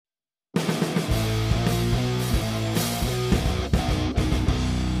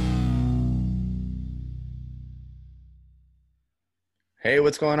Hey,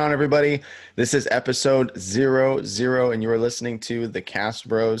 what's going on, everybody? This is episode 00, and you're listening to the Cast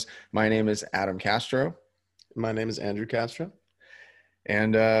Bros. My name is Adam Castro, My name is Andrew Castro.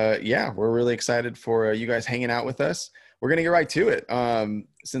 and yeah, we're really excited for you guys hanging out with us. We're gonna get right to it.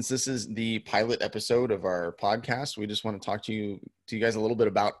 Since this is the pilot episode of our podcast, we just want to talk to you guys a little bit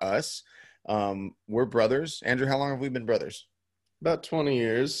about us. We're brothers. Andrew, how long have we been brothers? About 20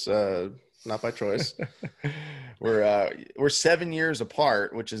 years, not by choice. We're 7 years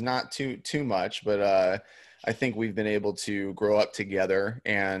apart, which is not too much, but I think we've been able to grow up together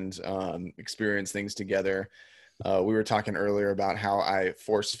and experience things together. We were talking earlier about how I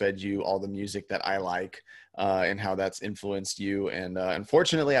force fed you all the music that I like and how that's influenced you. And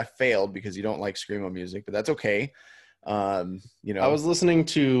unfortunately, I failed because you don't like screamo music, but that's okay. I was listening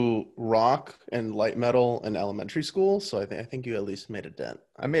to rock and light metal in elementary school, so I think you at least made a dent.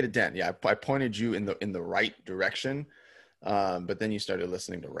 I made a dent. Yeah, I pointed you in the right direction, but then you started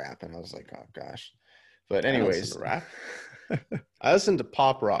listening to rap, and I was like, oh gosh. But I don't listen anyways, to rap. I listen to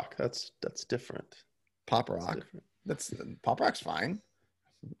pop rock. That's different. pop rock. That's pop rock's fine.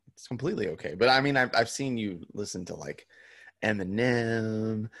 It's completely okay. But I mean, I've seen you listen to like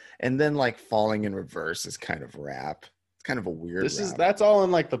Eminem, and then like Falling in Reverse is kind of rap. It's kind of a weird. That's all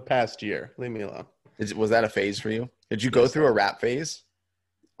in like the past year. Leave me alone. Was that a phase for you? Did you go through a rap phase?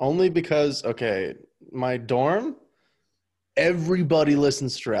 Only because my dorm, everybody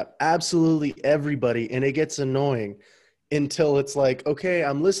listens to rap. Absolutely everybody, and it gets annoying until it's like, okay,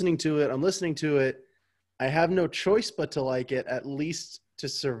 I'm listening to it. I have no choice but to like it, at least to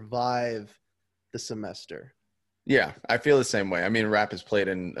survive the semester. Yeah, I feel the same way. I mean, rap is played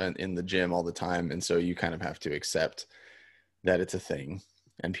in the gym all the time, and so you kind of have to accept that it's a thing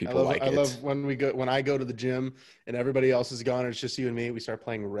and people like it. I love when I go to the gym and everybody else is gone and it's just you and me. We start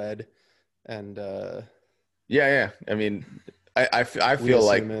playing Red, and yeah. I mean, I feel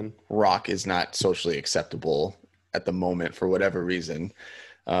like rock is not socially acceptable at the moment for whatever reason.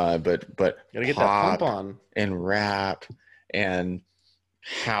 But gotta get that pump on, and rap and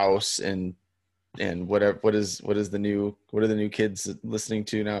house and whatever. What are the new kids listening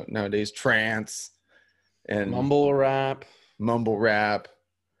to nowadays? Trance and mumble rap.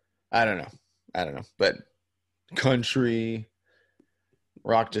 I don't know, but country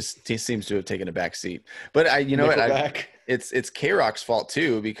rock just seems to have taken a back seat. But it's K-Rock's fault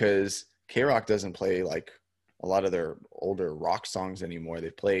too, because K-Rock doesn't play like a lot of their older rock songs anymore.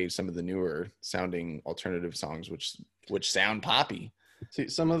 They play some of the newer sounding alternative songs, which sound poppy. See,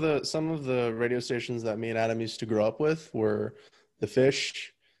 some of the radio stations that me and Adam used to grow up with were The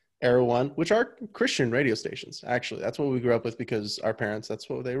Fish, Era One, which are Christian radio stations. Actually, that's what we grew up with because our parents, that's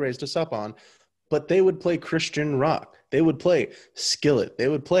what they raised us up on. But they would play Christian rock. They would play Skillet. They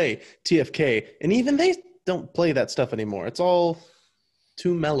would play TFK. And even they don't play that stuff anymore. It's all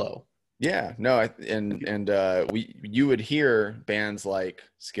too mellow. Yeah, no, you would hear bands like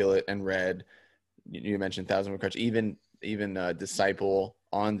Skillet and Red. You mentioned Thousand Crutch, even Disciple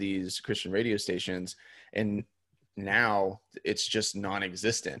on these Christian radio stations, and now it's just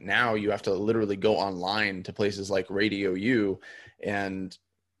non-existent. Now you have to literally go online to places like Radio U and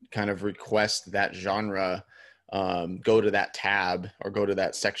kind of request that genre, go to that tab or go to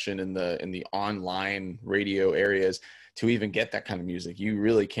that section in the online radio areas to even get that kind of music. You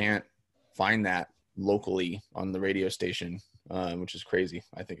really can't find that locally on the radio station, which is crazy.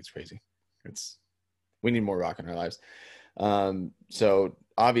 I think it's crazy. We need more rock in our lives. So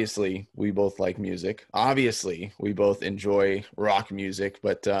obviously we both like music. Obviously we both enjoy rock music,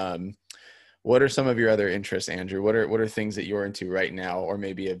 but what are some of your other interests, Andrew? What are things that you're into right now, or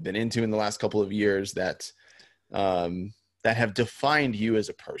maybe have been into in the last couple of years that have defined you as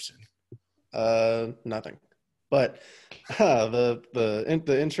a person? Nothing. But the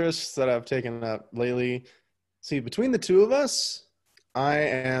interests that I've taken up lately, see, between the two of us, I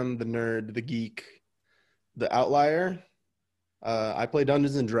am the nerd, the geek, the outlier. I play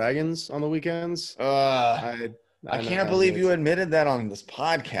Dungeons and Dragons on the weekends. I can't believe you admitted that on this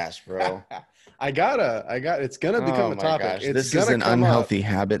podcast, bro. It's gonna become a topic. This is an unhealthy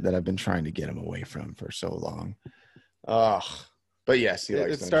habit that I've been trying to get him away from for so long. But yes,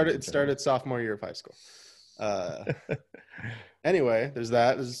 it started sophomore year of high school. Anyway,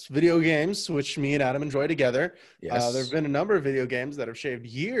 there's video games, which me and Adam enjoy together. Yes. There have been a number of video games that have shaved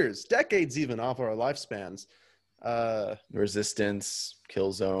years, decades even, off our lifespans. Resistance,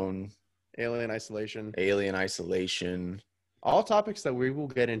 Killzone, Alien Isolation. All topics that we will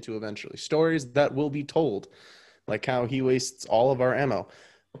get into eventually. Stories that will be told, like how he wastes all of our ammo.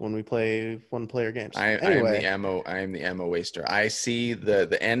 when we play one-player games. I am the Anyway, ammo waster. I see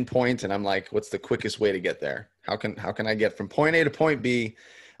the end point and I'm like, what's the quickest way to get there? How can I get from point A to point B?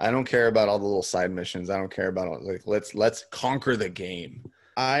 I don't care about all the little side missions. I don't care about all, like let's conquer the game.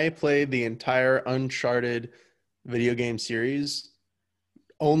 I played the entire Uncharted video game series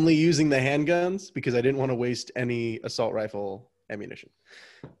only using the handguns because I didn't want to waste any assault rifle ammunition.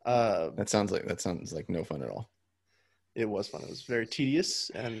 That sounds like no fun at all. It was fun. It was very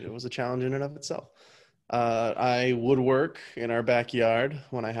tedious, and it was a challenge in and of itself. I woodwork in our backyard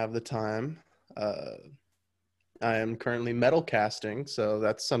when I have the time. I am currently metal casting, so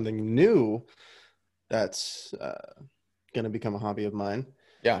that's something new that's going to become a hobby of mine.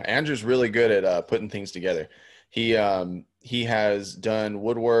 Yeah, Andrew's really good at putting things together. He has done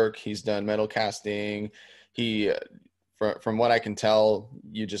woodwork. He's done metal casting. He, from what I can tell,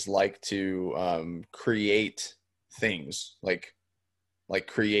 you just like to create things, like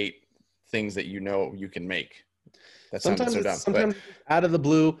create things that you know you can make. That sounds so dumb. Sometimes out of the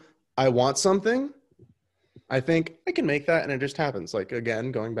blue, I want something. I think I can make that, and it just happens. Like,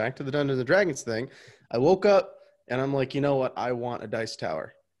 again, going back to the Dungeons and Dragons thing, I woke up and I'm like, you know what? I want a dice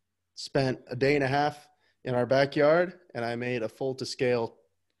tower. Spent a day and a half in our backyard, and I made a full-to-scale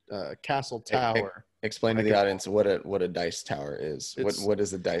castle tower. Explain to the audience what a dice tower is. What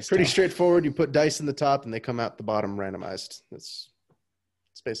is a dice tower? Pretty straightforward. You put dice in the top, and they come out the bottom randomized. It's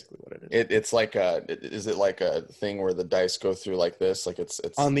basically what it is. It's like is it like a thing where the dice go through like this? Like it's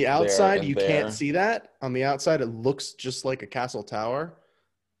on the outside you can't see that. On the outside it looks just like a castle tower,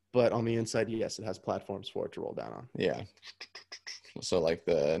 but on the inside, yes, it has platforms for it to roll down on. Yeah. So like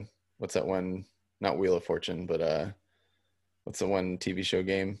what's that one? Not Wheel of Fortune, but what's the one TV show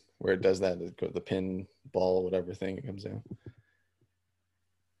game where it does that? The pin ball, whatever thing, it comes down.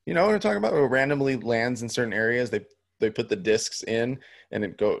 You know what I'm talking about? Where it randomly lands in certain areas. They put the discs in and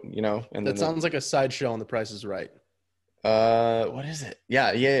it go, you know, and that sounds like a sideshow on The Price is Right. What is it?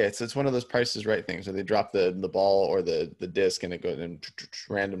 Yeah. It's one of those Price is Right things where they drop the ball or the disc and it goes and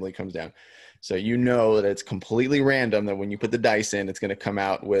randomly comes down. So you know that it's completely random, that when you put the dice in, it's going to come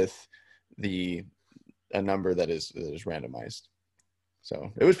out with a number that is randomized.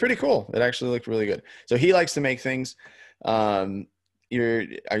 So it was pretty cool. It actually looked really good. So he likes to make things. Did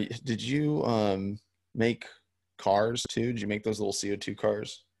you make cars too? Did you make those little CO2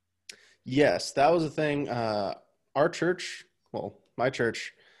 cars? Yes, that was a thing. Our church, well, my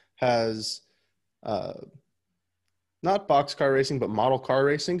church has not boxcar racing, but model car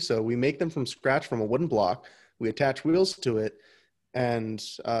racing. So we make them from scratch from a wooden block. We attach wheels to it, and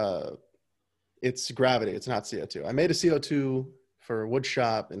it's gravity. It's not CO2. I made a CO2 for wood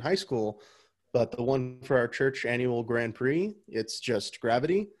shop in high school, but the one for our church annual Grand Prix, it's just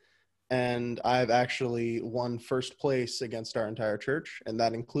gravity. And I've actually won first place against our entire church, and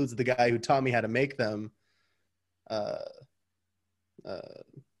that includes the guy who taught me how to make them,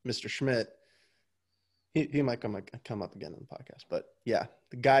 Mr. Schmidt. He might come up again in the podcast, but yeah,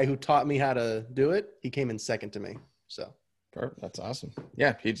 the guy who taught me how to do it, he came in second to me. So that's awesome.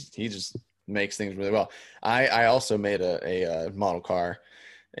 Yeah, he just makes things really well. I also made a model car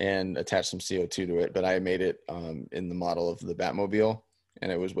and attached some CO2 to it, but I made it in the model of the Batmobile.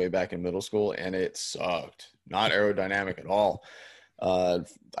 And it was way back in middle school, and it sucked. Not aerodynamic at all. I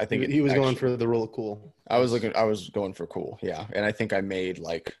think he was going for the real cool. I was going for cool, yeah. And I think I made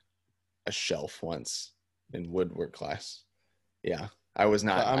like a shelf once in woodwork class. Yeah, I was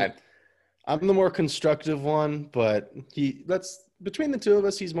not. I'm the more constructive one, but between the two of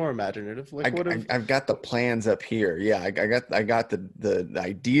us, he's more imaginative. Like I've got the plans up here. Yeah, I got the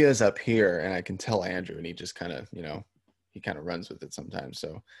ideas up here, and I can tell Andrew, and he just kind of he kind of runs with it sometimes.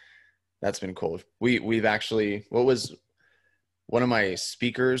 So that's been cool. We've actually, one of my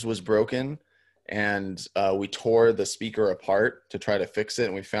speakers was broken, and we tore the speaker apart to try to fix it.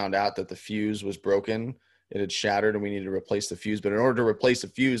 And we found out that the fuse was broken. It had shattered and we needed to replace the fuse. But in order to replace the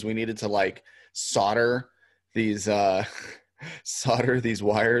fuse, we needed to like solder these wires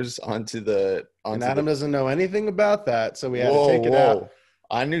onto and Adam doesn't know anything about that. So we had to take it out.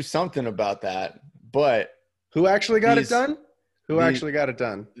 I knew something about that, but who actually got it done? Actually got it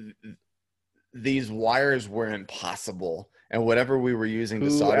done? These wires were impossible. And whatever we were using to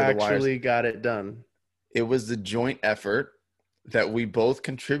solder the wires. Who actually got it done? It was the joint effort that we both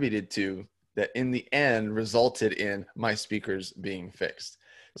contributed to that in the end resulted in my speakers being fixed.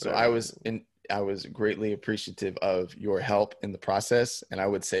 So right. I was greatly appreciative of your help in the process. And I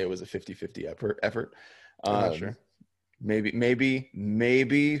would say it was a 50-50 effort. I'm not sure. Maybe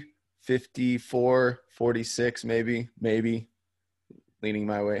 54-46, maybe leaning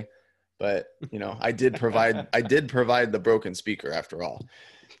my way, but I did provide the broken speaker after all.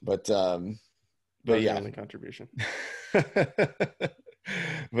 But That but was the yeah. only contribution.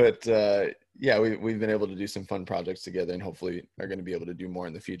 But yeah, we've been able to do some fun projects together, and hopefully are going to be able to do more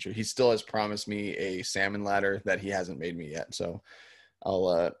in the future. He still has promised me a salmon ladder that he hasn't made me yet, so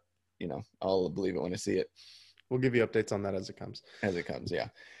I'll I'll believe it when I see it. We'll give you updates on that as it comes. As it comes, yeah.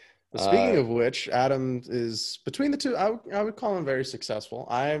 But speaking of which, Adam is between the two. I would call him very successful.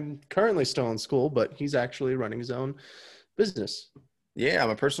 I'm currently still in school, but he's actually running his own business. Yeah, I'm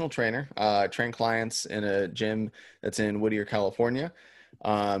a personal trainer. Train clients in a gym that's in Whittier, California.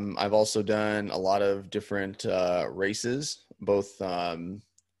 I've also done a lot of different races, both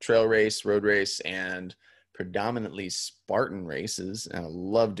trail race, road race, and predominantly Spartan races. And I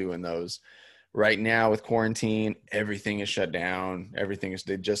love doing those. Right now with quarantine, everything is shut down.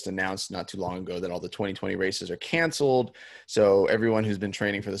 They just announced not too long ago that all the 2020 races are canceled. So everyone who's been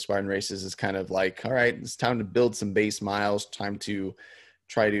training for the Spartan races is kind of like, all right, it's time to build some base miles, time to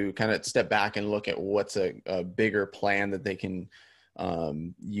try to kind of step back and look at what's a bigger plan that they can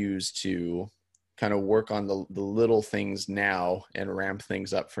use to kind of work on the little things now and ramp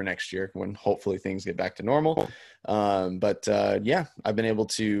things up for next year when hopefully things get back to normal. But yeah, I've been able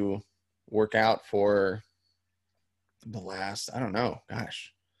to work out for the last, I don't know,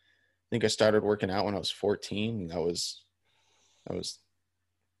 gosh, I think I started working out when I was 14. That was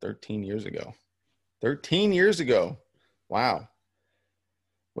 13 years ago. 13 years ago. Wow.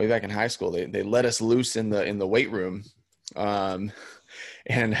 Way back in high school, they let us loose in the weight room.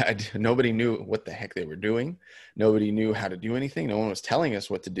 And nobody knew what the heck they were doing. Nobody knew how to do anything. No one was telling us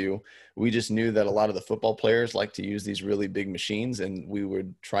what to do. We just knew that a lot of the football players like to use these really big machines, and we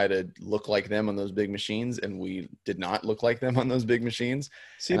would try to look like them on those big machines, and we did not look like them on those big machines.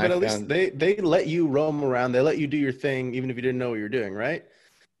 See, but at least they let you roam around. They let you do your thing, even if you didn't know what you're doing, right?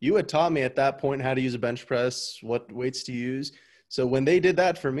 You had taught me at that point how to use a bench press, what weights to use. So when they did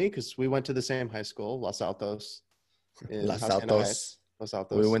that for me, because we went to the same high school, Los Altos. Los Altos.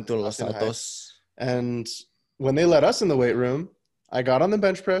 We went to Los Altos. And when they let us in the weight room, I got on the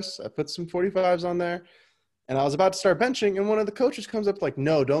bench press. I put some 45s on there. And I was about to start benching. And one of the coaches comes up like,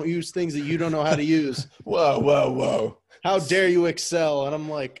 no, don't use things that you don't know how to use. Whoa. How dare you excel? And I'm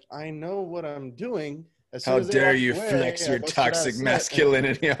like, I know what I'm doing. How dare you flex your toxic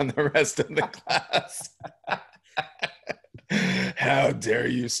masculinity on the rest of the class? How dare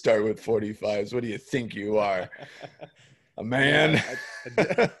you start with 45s? What do you think you are? A man?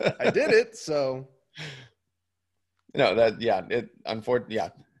 Yeah, I did it, so. No,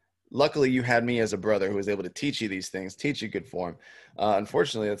 luckily you had me as a brother who was able to teach you these things, teach you good form.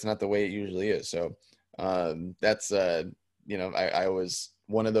 Unfortunately, that's not the way it usually is. So that's, I was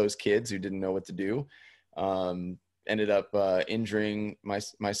one of those kids who didn't know what to do. Ended up injuring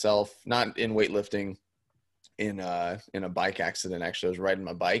myself, not in weightlifting, in a bike accident. Actually, I was riding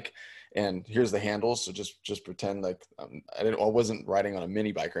my bike, and here's the handles. So just pretend like I wasn't riding on a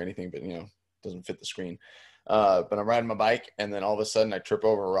mini bike or anything, but it doesn't fit the screen. But I'm riding my bike, and then all of a sudden I trip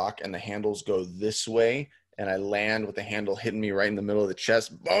over a rock, and the handles go this way, and I land with the handle hitting me right in the middle of the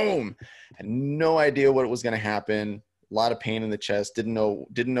chest. Boom! Had no idea what was going to happen. A lot of pain in the chest. Didn't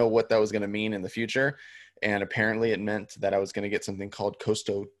know what that was going to mean in the future. And apparently it meant that I was going to get something called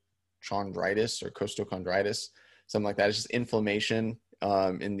costochondritis or costochondritis, something like that. It's just inflammation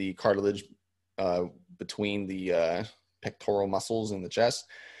in the cartilage between the pectoral muscles in the chest.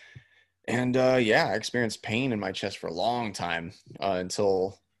 And I experienced pain in my chest for a long time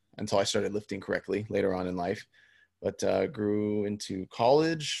until I started lifting correctly later on in life. But grew into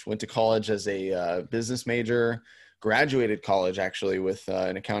college, went to college as a business major, graduated college actually with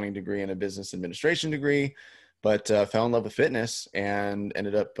an accounting degree and a business administration degree, but fell in love with fitness and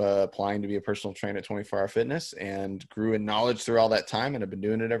ended up applying to be a personal trainer at 24 Hour Fitness, and grew in knowledge through all that time, and I've been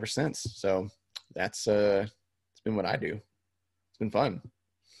doing it ever since. So that's it's been what I do. It's been fun.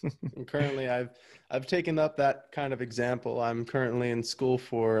 And currently I've taken up that kind of example. I'm currently in school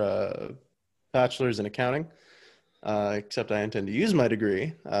for a bachelor's in accounting, except I intend to use my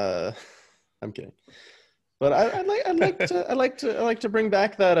degree. I'm kidding. But I'd like to bring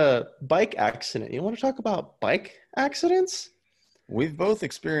back that bike accident. You want to talk about bike accidents? We've both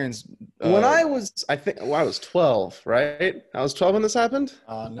experienced. When I was 12, right? I was 12 when this happened.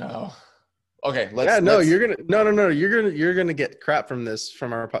 Oh no. Okay, you're gonna get crap from this,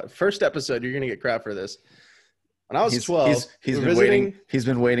 from our first episode. You're gonna get crap for this. When I was 12, he's been waiting. He's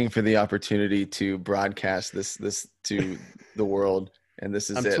been waiting for the opportunity to broadcast this to the world. And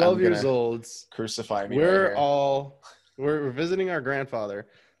this is I'm 12 years old. Crucify me. We're visiting our grandfather.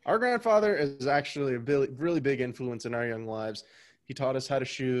 Our grandfather is actually a really big influence in our young lives. He taught us how to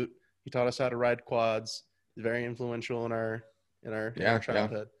shoot. He taught us how to ride quads. He's very influential in our in our Yeah.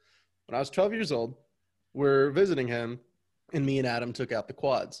 childhood. When I was 12 years old, we're visiting him, and me and Adam took out the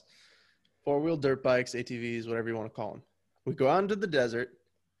quads, 4-wheel dirt bikes, ATVs, whatever you want to call them. We go out into the desert,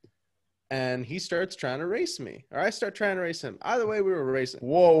 and he starts trying to race me, or I start trying to race him. Either way, we were racing.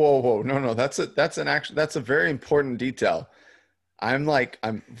 Whoa. No. That's a very important detail.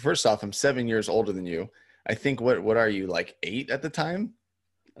 I'm first off, I'm 7 years older than you. I think what are you, like 8 at the time?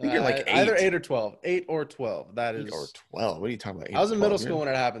 I think you're like 8. Either 8 or 12. 8 or 12. That 8 is. or 12. What are you talking about? 8 I was or in 12? middle school when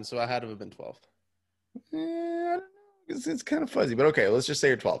it happened, so I had to have been 12. I don't know. It's kind of fuzzy, but okay, let's just say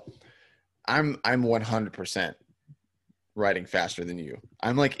you're 12. I'm 100% riding faster than you.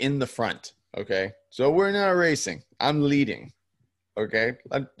 I'm like in the front. Okay, so we're not racing. I'm leading. Okay,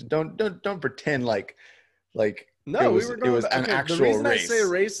 don't pretend like No, we were going. it was an Okay, actual the reason race. I say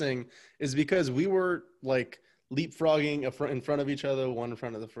racing is because we were like leapfrogging in front of each other, one in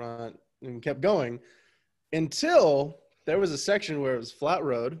front of the front, and kept going until there was a section where it was flat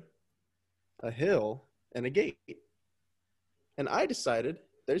road, a hill, and a gate. And I decided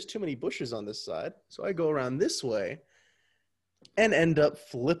there's too many bushes on this side, so I go around this way and end up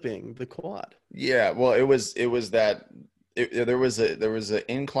flipping the quad. Yeah, well, there was an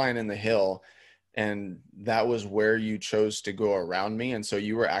incline in the hill, and that was where you chose to go around me, and so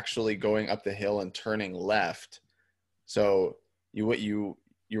you were actually going up the hill and turning left. So you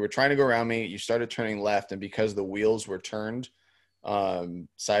were trying to go around me. You started turning left, and because the wheels were turned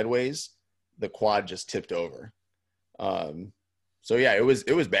sideways, the quad just tipped over. So yeah, it was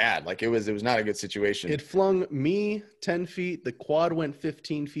bad. Like it was not a good situation. It flung me 10 feet. The quad went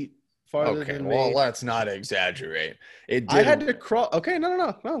 15 feet farther than me. Well, let's not exaggerate. It did. I had to crawl. Okay,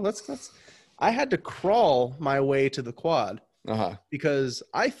 no. Let's. I had to crawl my way to the quad because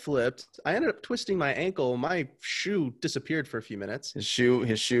I flipped. I ended up twisting my ankle. My shoe disappeared for a few minutes. His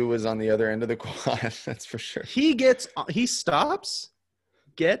shoe was on the other end of the quad. That's for sure. He stops,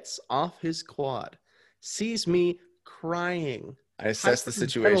 gets off his quad, sees me crying. I assessed the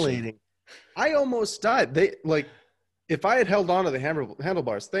situation. I almost died. If I had held on to the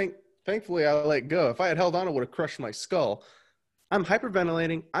handlebars, thankfully I let go. If I had held on, it would have crushed my skull. I'm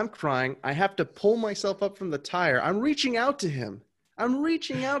hyperventilating. I'm crying. I have to pull myself up from the tire. I'm reaching out to him,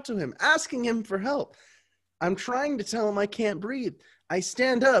 asking him for help. I'm trying to tell him I can't breathe. I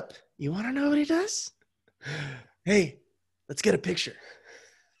stand up. You want to know what he does? Hey, let's get a picture.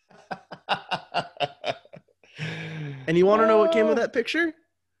 And you want to know what came of that picture?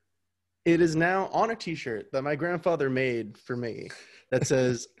 It is now on a t-shirt that my grandfather made for me that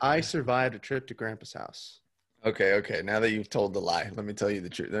says, I survived a trip to Grandpa's house. Okay. Now that you've told the lie, let me tell you the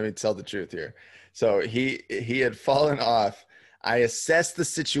truth. Let me tell the truth here. So he had fallen off. I assess the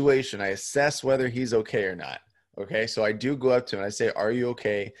situation. I assess whether he's okay or not. Okay. So I do go up to him and I say, are you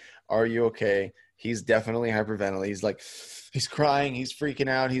okay? Are you okay? He's definitely hyperventilating. He's like, he's crying. He's freaking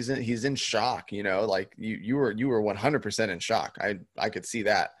out. He's in shock. You know, like you were 100% in shock. I could see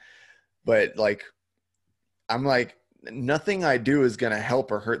that. But like, I'm like, nothing I do is going to help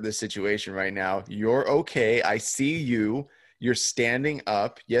or hurt this situation right now. You're okay. I see you. You're standing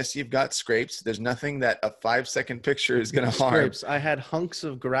up. Yes, you've got scrapes. There's nothing that a 5-second picture is going to harm. Scrapes. I had hunks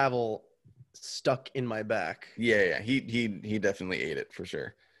of gravel stuck in my back. Yeah. He definitely ate it for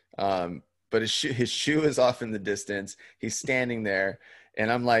sure. But his shoe is off in the distance. He's standing there,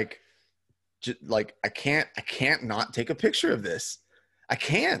 and I'm like, I can't not take a picture of this. I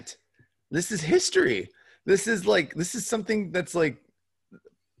can't. This is history. This is something that's like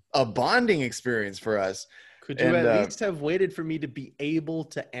a bonding experience for us. Could you at least have waited for me to be able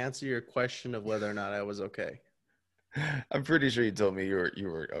to answer your question of whether or not I was okay? I'm pretty sure you told me you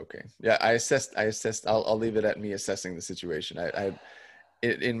were okay. Yeah, I assessed. I'll leave it at me assessing the situation. I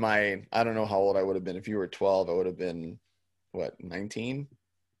don't know how old I would have been. If you were 12, I would have been, what, 19?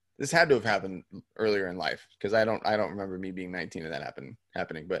 This had to have happened earlier in life because I don't remember me being 19 and that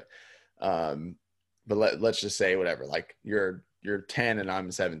happening. But let's just say whatever. Like you're 10 and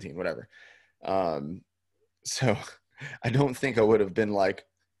I'm 17, whatever. So I don't think I would have been like,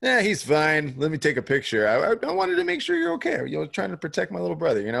 he's fine. Let me take a picture. I wanted to make sure you're okay. You know, trying to protect my little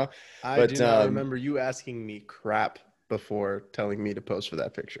brother. You know. I do not remember you asking me crap before telling me to post for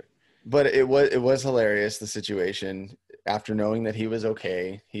that picture. But it was hilarious, the situation. After knowing that he was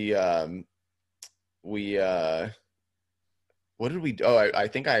okay, what did we do? I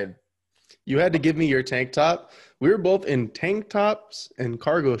think you had to give me your tank top. We were both in tank tops and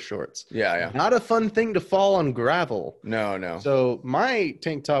cargo shorts. Yeah. Not a fun thing to fall on gravel. No. So my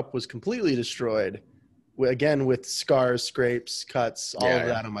tank top was completely destroyed, again with scars, scrapes, cuts, all of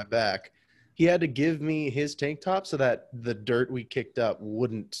that on my back. He had to give me his tank top so that the dirt we kicked up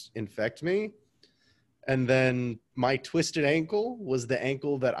wouldn't infect me. And then my twisted ankle was the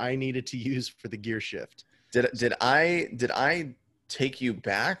ankle that I needed to use for the gear shift. Did I take you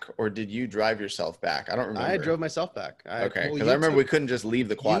back, or did you drive yourself back? I don't remember. I drove myself back. Okay, because I remember we couldn't just leave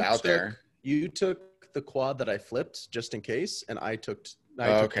the quad out there. You took the quad that I flipped just in case, and I took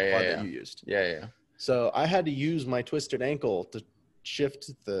the quad that you used. Yeah. So I had to use my twisted ankle to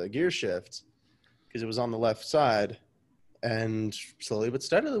shift the gear shift because it was on the left side, and slowly but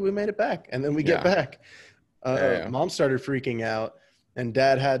steadily we made it back, and then we get back. Mom started freaking out, and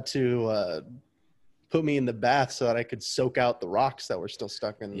Dad had to put me in the bath so that I could soak out the rocks that were still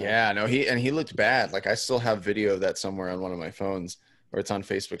stuck in there. Yeah, no, he looked bad. Like, I still have video of that somewhere on one of my phones, or it's on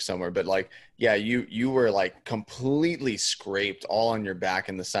Facebook somewhere. But like, yeah, you were like completely scraped all on your back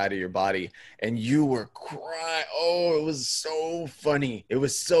and the side of your body, and you were crying. Oh, it was so funny. It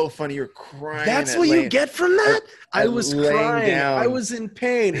was so funny. You're crying. That's what you get from that? I was crying. Down. I was in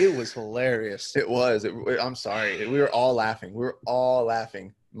pain. It was hilarious. It was. I'm sorry. We were all laughing.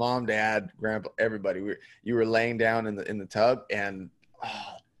 Mom, Dad, Grandpa, everybody. You were laying down in the tub, and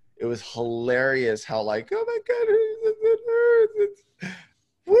it was hilarious how, like, oh my God,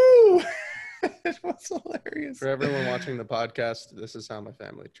 woo! It was hilarious. For everyone watching the podcast, this is how my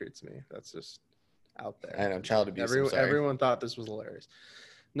family treats me. That's just out there. I know, child abuse. Everyone thought this was hilarious.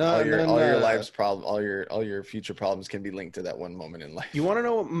 No, all your life's problem, all your future problems can be linked to that one moment in life. You want to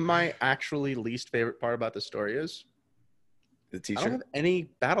know what my actually least favorite part about the story is? The t-shirt? I don't have any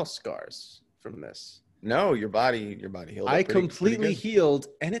battle scars from this. No, your body healed. I completely healed,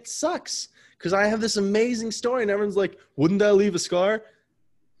 and it sucks because I have this amazing story, and everyone's like, "Wouldn't that leave a scar?"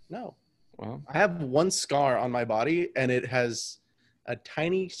 No. Well, I have one scar on my body, and it has a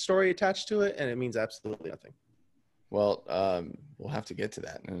tiny story attached to it, and it means absolutely nothing. Well, we'll have to get to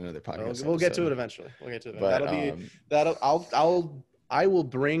that in another podcast. We'll get to it eventually. But, I will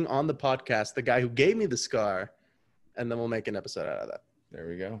bring on the podcast the guy who gave me the scar, and then we'll make an episode out of that. There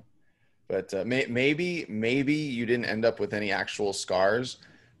we go. But maybe you didn't end up with any actual scars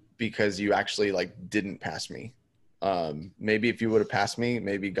because you actually like didn't pass me. Maybe if you would have passed me,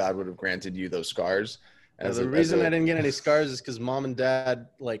 maybe God would have granted you those scars. The reason I didn't get any scars is because Mom and Dad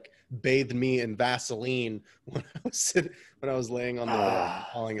like bathed me in Vaseline when I was laying on the bed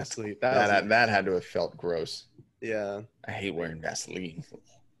falling asleep. That had to have felt gross. Yeah. I hate wearing Vaseline,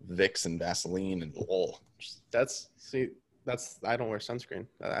 Vicks and Vaseline, and I don't wear sunscreen.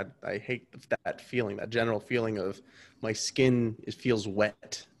 I hate that feeling, that general feeling of my skin feels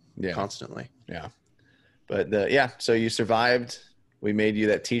wet constantly. Yeah. But so you survived. We made you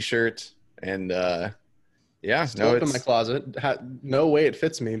that t-shirt, and still up in my closet. No way it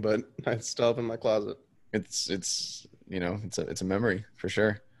fits me, but it's still up in my closet. It's a memory for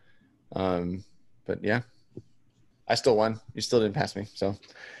sure. But yeah, I still won. You still didn't pass me, so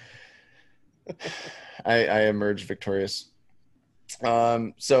I emerged victorious.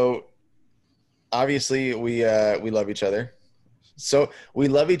 So obviously we love each other. So we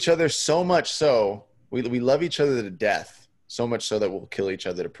love each other so much so we love each other to death, so much so that we'll kill each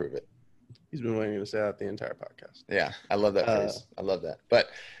other to prove it. He's been waiting to say that the entire podcast. Yeah, I love that phrase. I love that. But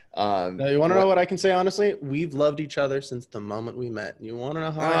now you want to know what I can say honestly? We've loved each other since the moment we met. You want to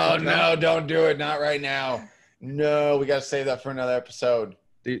know how? Oh no, don't do it. Not right now. No, we got to save that for another episode.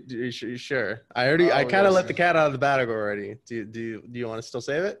 You sure? I kind of let the cat out of the bag already. Do you want to still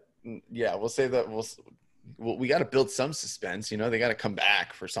save it? Yeah, we'll save that. We got to build some suspense. They got to come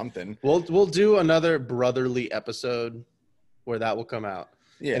back for something. We'll do another brotherly episode where that will come out.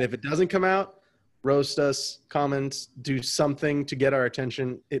 Yeah. And if it doesn't come out, roast us, comment, do something to get our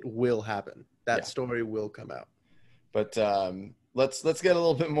attention. It will happen. That story will come out. But let's get a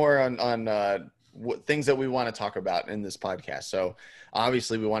little bit more on what things that we want to talk about in this podcast. So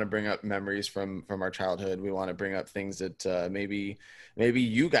obviously we want to bring up memories from our childhood. We want to bring up things that maybe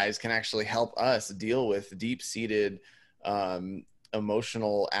you guys can actually help us deal with deep-seated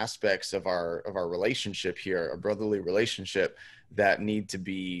emotional aspects of our relationship here, a brotherly relationship that need to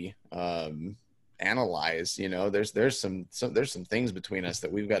be analyzed. There's some things between us that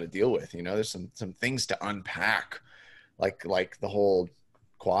we've got to deal with. There's some things to unpack, like the whole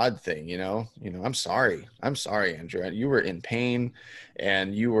quad thing. I'm sorry, Andrew. You were in pain,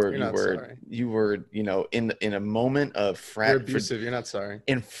 and you were in a moment of You're abusive. You're not sorry.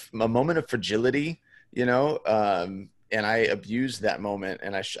 In a moment of fragility, and I abused that moment,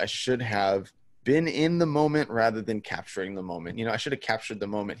 and I should have been in the moment rather than capturing the moment. I should have captured the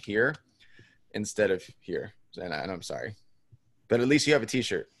moment here instead of here, and I'm sorry, but at least you have a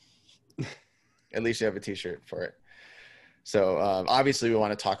t-shirt. At least you have a t-shirt for it. So obviously we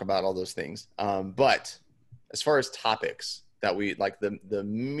want to talk about all those things. But as far as topics, that we like, the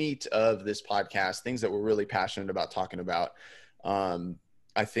meat of this podcast, things that we're really passionate about talking about.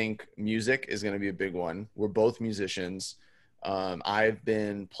 I think music is going to be a big one. We're both musicians. I've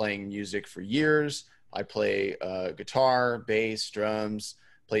been playing music for years. I play guitar, bass, drums,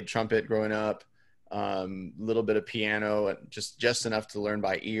 played trumpet growing up, little bit of piano, just enough to learn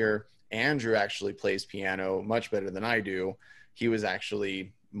by ear. Andrew actually plays piano much better than I do. He was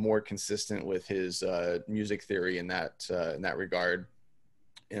actually more consistent with his music theory in that regard.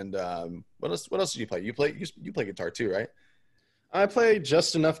 And what else do you play? You play guitar too, right? I play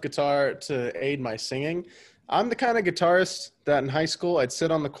just enough guitar to aid my singing. I'm the kind of guitarist that in high school I'd sit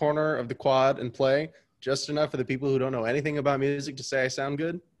on the corner of the quad and play just enough for the people who don't know anything about music to say I sound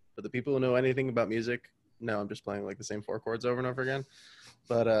good. But the people who know anything about music, no, I'm just playing like the same 4 chords over and over again.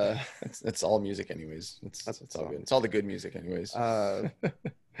 But it's all music anyways. It's all good. It's all the good music anyways. I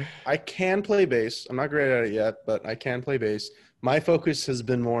can play bass. I'm not great at it yet, but I can play bass. My focus has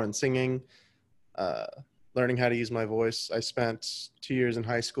been more on singing, learning how to use my voice. I spent 2 years in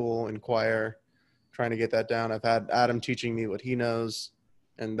high school in choir trying to get that down. I've had Adam teaching me what he knows,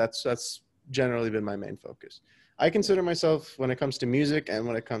 and that's generally been my main focus. I consider myself, when it comes to music and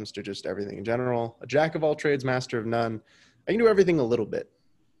when it comes to just everything in general, a jack of all trades, master of none. I can do everything a little bit.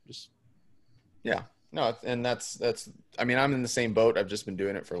 Yeah. No, and that's I mean, I'm in the same boat. I've just been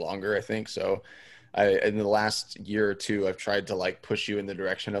doing it for longer, I think. So in the last year or two, I've tried to like push you in the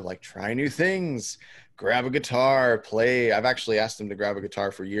direction of like, try new things, grab a guitar, play. I've actually asked him to grab a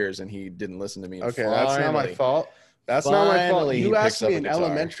guitar for years and he didn't listen to me. Okay, that's not my fault. That's not my fault. You asked me in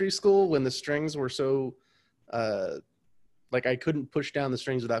elementary school when the strings were so, like I couldn't push down the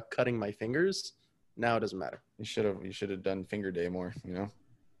strings without cutting my fingers. Now it doesn't matter. You should have done finger day more,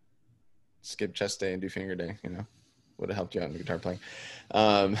 skip chest day and do finger day, would have helped you out in the guitar playing.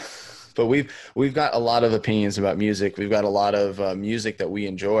 But we've got a lot of opinions about music. We've got a lot of music that we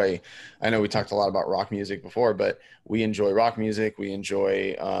enjoy. I know we talked a lot about rock music before, but we enjoy rock music. We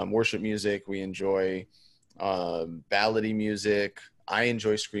enjoy worship music. We enjoy ballady music. I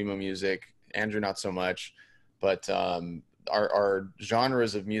enjoy screamo music. Andrew, not so much, but our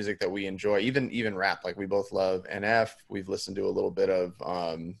genres of music that we enjoy, even rap, like we both love NF. We've listened to a little bit of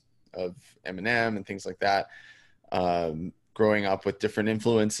Eminem and things like that. Growing up with different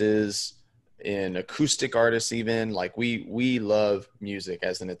influences in acoustic artists, even like we love music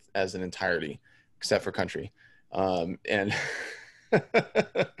as an entirety, except for country. And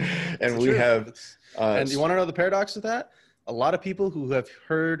and we have. And you want to know the paradox of that? A lot of people who have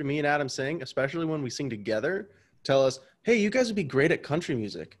heard me and Adam sing, especially when we sing together, tell us, "Hey, you guys would be great at country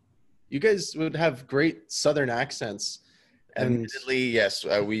music. You guys would have great Southern accents." And admittedly, yes,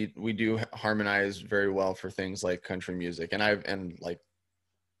 we do harmonize very well for things like country music. And like,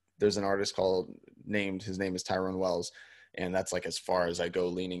 there's an artist his name is Tyrone Wells, and that's like as far as I go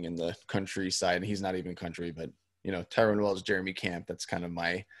leaning in the country side. And he's not even country, but Tyrone Wells, Jeremy Camp, that's kind of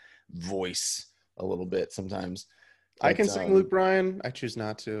my voice a little bit sometimes. But, I can sing Luke Bryan. I choose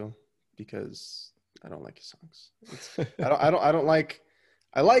not to because I don't like his songs. I don't like.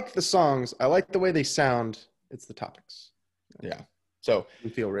 I like the songs. I like the way they sound. It's the topics. Yeah. So we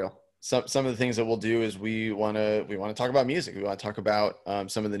feel real. Some of the things that we'll do is we want to talk about music. We want to talk about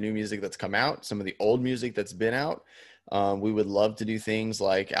some of the new music that's come out, some of the old music that's been out. We would love to do things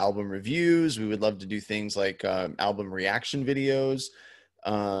like album reviews. We would love to do things like album reaction videos.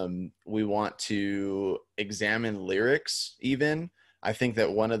 We want to examine lyrics even. I think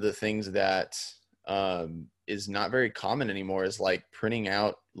that one of the things that is not very common anymore is like printing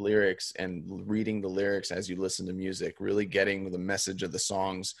out lyrics and reading the lyrics as you listen to music, really getting the message of the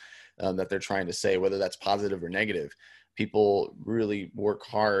songs that they're trying to say, whether that's positive or negative. People really work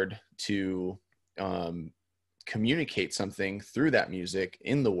hard to communicate something through that music,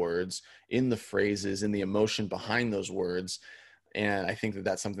 in the words, in the phrases, in the emotion behind those words. And I think that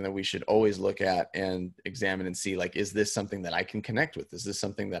that's something that we should always look at and examine and see, like, is this something that I can connect with? Is this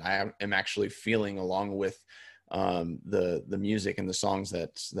something that I am actually feeling along with the music and the songs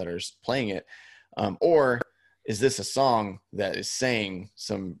that are playing it? Or is this a song that is saying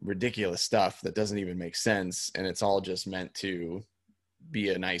some ridiculous stuff that doesn't even make sense, and it's all just meant to be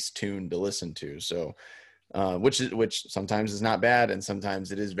a nice tune to listen to? So which sometimes is not bad, and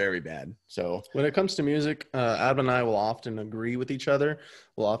sometimes it is very bad. So when it comes to music, Adam and I will often agree with each other.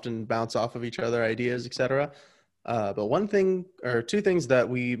 We'll often bounce off of each other ideas, etc. But one thing or two things that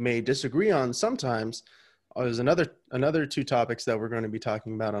we may disagree on sometimes is another two topics that we're going to be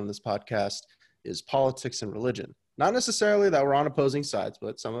talking about on this podcast is politics and religion. Not necessarily that we're on opposing sides,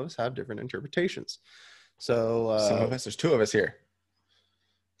 but some of us have different interpretations. So some of us, there's two of us here.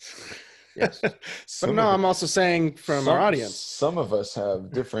 Yes. But some no, of I'm also saying from our audience. some of us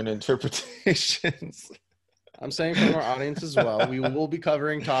have different interpretations. I'm saying from our audience as well. We will be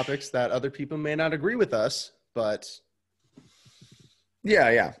covering topics that other people may not agree with us, but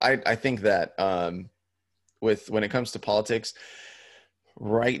Yeah. I think that when it comes to politics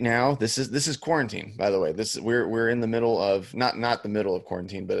right now, this is quarantine, by the way. We're in the middle of not the middle of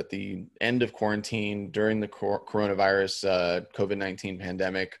quarantine, but at the end of quarantine during the coronavirus COVID-19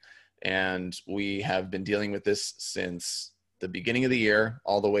 pandemic, and we have been dealing with this since the beginning of the year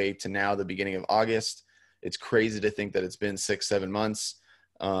all the way to now, the beginning of August. It's crazy to think that it's been 6-7 months.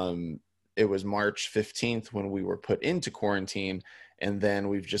 It was March 15th when we were put into quarantine, and then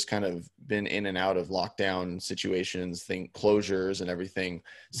we've just kind of been in and out of lockdown situations, closures and everything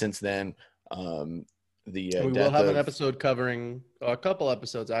since then. The we will death have an of episode covering a couple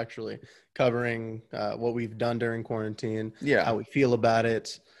episodes actually covering what we've done during quarantine, yeah how we feel about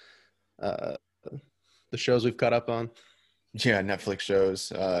it, uh, the shows we've caught up on. Netflix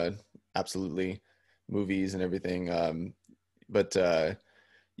shows, absolutely, movies and everything. But so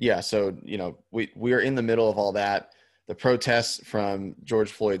we are in the middle of all that. The protests from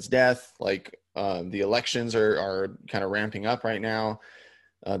George Floyd's death, like the elections are kind of ramping up right now.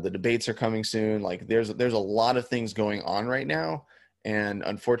 The debates are coming soon. Like there's a lot of things going on right now, and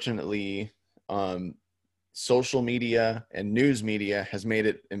unfortunately, social media and news media has made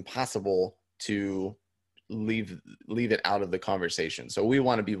it impossible to leave it out of the conversation. So we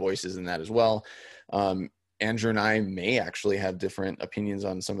want to be voices in that as well. Andrew and I may actually have different opinions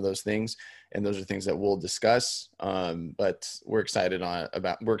on some of those things, and those are things that we'll discuss. But we're excited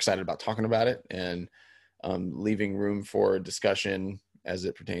about talking about it and leaving room for discussion as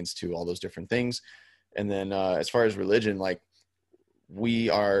it pertains to all those different things. And then as far as religion, like we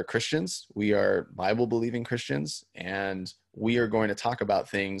are Christians, we are Bible believing Christians, and we are going to talk about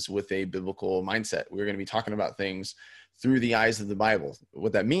things with a biblical mindset. We're going to be talking about things through the eyes of the Bible.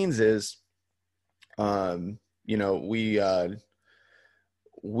 What that means is,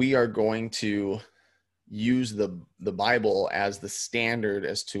 we are going to use the Bible as the standard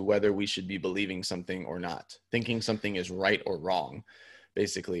as to whether we should be believing something or not, thinking something is right or wrong.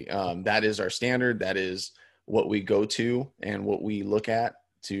 Basically, that is our standard. That is what we go to and what we look at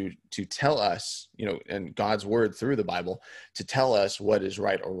to tell us, and God's word through the Bible to tell us what is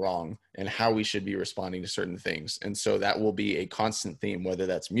right or wrong and how we should be responding to certain things. And so that will be a constant theme, whether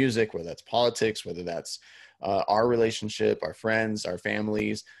that's music, whether that's politics, whether that's our relationship, our friends, our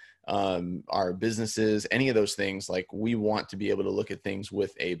families, our businesses, any of those things. Like we want to be able to look at things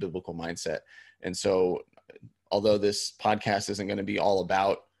with a biblical mindset. And so although this podcast isn't going to be all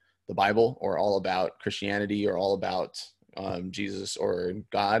about the Bible or all about Christianity or all about Jesus or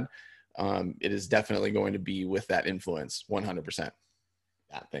God, it is definitely going to be with that influence, 100%,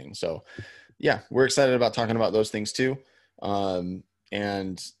 that thing. So yeah, we're excited about talking about those things too.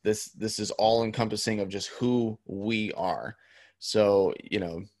 And this is all encompassing of just who we are. So,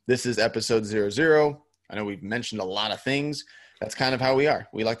 this is episode 00. I know we've mentioned a lot of things. That's kind of how we are.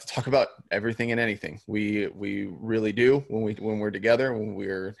 We like to talk about everything and anything. We really do when we're together, when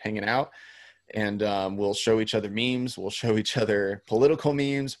we're hanging out. And we'll show each other memes. We'll show each other political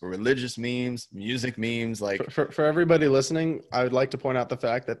memes, religious memes, music memes. Like for everybody listening, I would like to point out the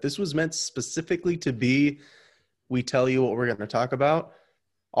fact that this was meant specifically to be, we tell you what we're going to talk about.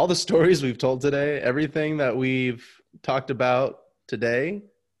 All the stories we've told today, everything that we've talked about today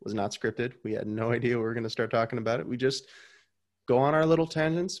was not scripted. We had no idea we were going to start talking about it. We just go on our little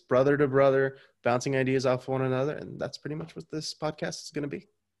tangents, brother to brother, bouncing ideas off one another. And that's pretty much what this podcast is going to be.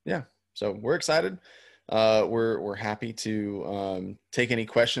 Yeah. So we're excited. We're happy to take any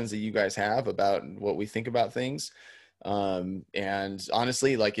questions that you guys have about what we think about things. And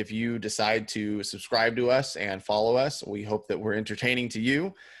honestly, like if you decide to subscribe to us and follow us, we hope that we're entertaining to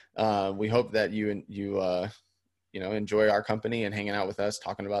you. We hope that you enjoy our company and hanging out with us,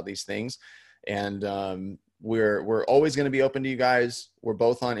 talking about these things. And we're always going to be open to you guys. We're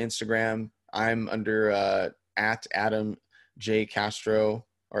both on Instagram. I'm under at Adam J Castro,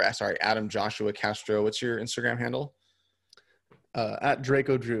 Adam Joshua Castro. What's your Instagram handle? At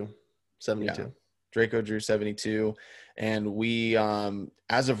Draco Drew 72. Yeah. Draco Drew 72. And we,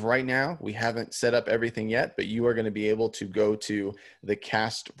 as of right now, we haven't set up everything yet, but you are going to be able to go to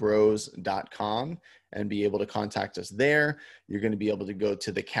thecastbros.com and be able to contact us there. You're going to be able to go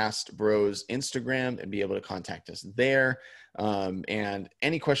to the Cast Bros Instagram and be able to contact us there. And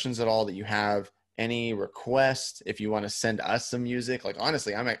any questions at all that you have, any requests, if you want to send us some music, like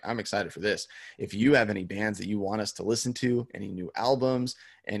honestly, I'm excited for this. If you have any bands that you want us to listen to, any new albums,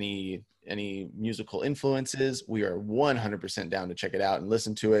 any musical influences, we are 100% down to check it out and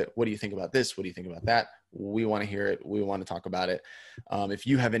listen to it. What do you think about this? What do you think about that? We want to hear it. We want to talk about it. If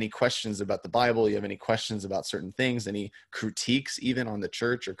you have any questions about the Bible, you have any questions about certain things, any critiques even on the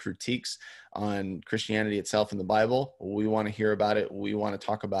church or critiques on Christianity itself in the Bible, we want to hear about it. We want to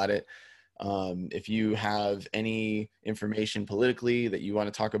talk about it. If you have any information politically that you want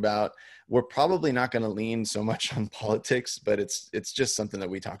to talk about, we're probably not going to lean so much on politics, but it's just something that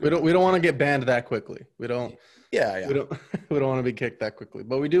we talk about. We don't want to get banned that quickly. We don't want to be kicked that quickly,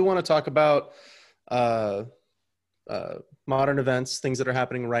 but we do want to talk about modern events, things that are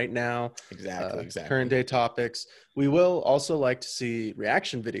happening right now. Exactly. Current day topics. We will also like to see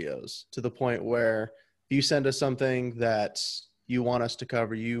reaction videos, to the point where if you send us something that you want us to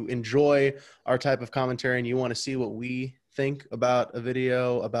cover, you enjoy our type of commentary, and you want to see what we think about a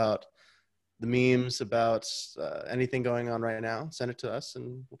video, about the memes, about anything going on right now, send it to us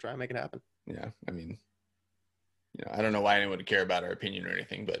and we'll try and make it happen. Yeah. I mean, I don't know why anyone would care about our opinion or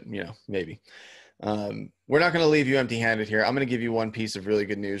anything, but maybe. We're not going to leave you empty-handed here. I'm going to give you one piece of really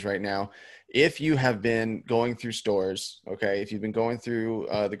good news right now. If you have been going through stores, okay, if you've been going through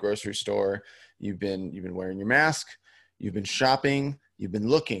the grocery store, you've been wearing your mask, you've been shopping, you've been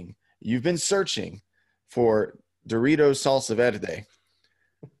looking, you've been searching for Doritos Salsa Verde.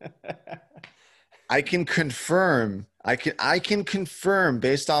 I can confirm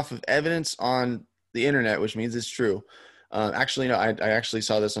based off of evidence on the internet, which means it's true. Actually, no, I actually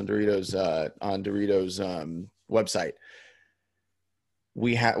saw this on Doritos website.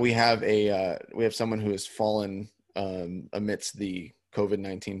 We have someone who has fallen amidst the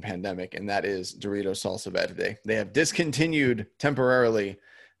COVID-19 pandemic, and that is Doritos Salsa Verde. They have discontinued temporarily,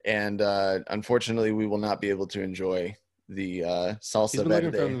 and unfortunately, we will not be able to enjoy the Salsa Verde. He's been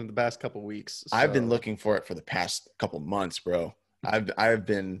looking for them the past couple weeks. So. I've been looking for it for the past couple months, bro. I've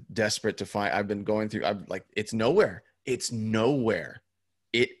been desperate to find. I've been going through. I'm like, it's nowhere. It's nowhere.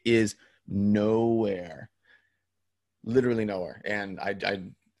 It is nowhere. Literally nowhere. And I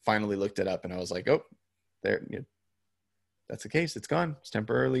finally looked it up, and I was like, oh, there. That's the case. It's gone. It's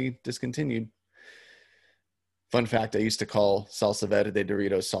temporarily discontinued. Fun fact, I used to call Salsa Verde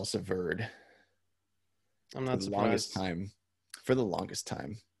Doritos Salsa Verde. I'm not surprised. For the longest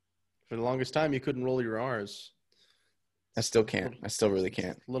time. For the longest time, you couldn't roll your R's. I still can't. I still really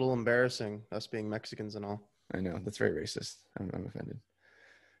can't. A little embarrassing, us being Mexicans and all. I know. That's very racist. I'm offended.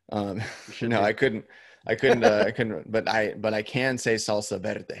 No, I couldn't, but I can say Salsa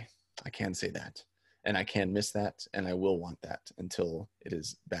Verde. I can say that. And I can miss that, and I will want that until it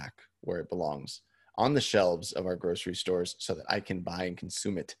is back where it belongs, on the shelves of our grocery stores, so that I can buy and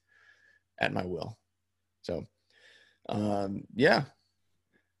consume it at my will. So, yeah.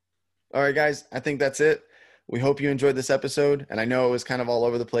 All right, guys, I think that's it. We hope you enjoyed this episode, and I know it was kind of all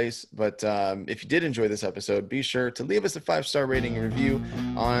over the place, but if you did enjoy this episode, be sure to leave us a 5-star rating and review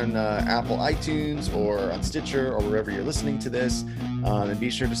on Apple iTunes or on Stitcher or wherever you're listening to this, and be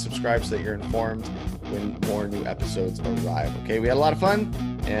sure to subscribe so that you're informed when more new episodes arrive. Okay, we had a lot of fun,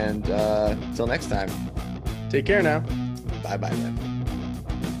 and until next time, take care now. Bye-bye then.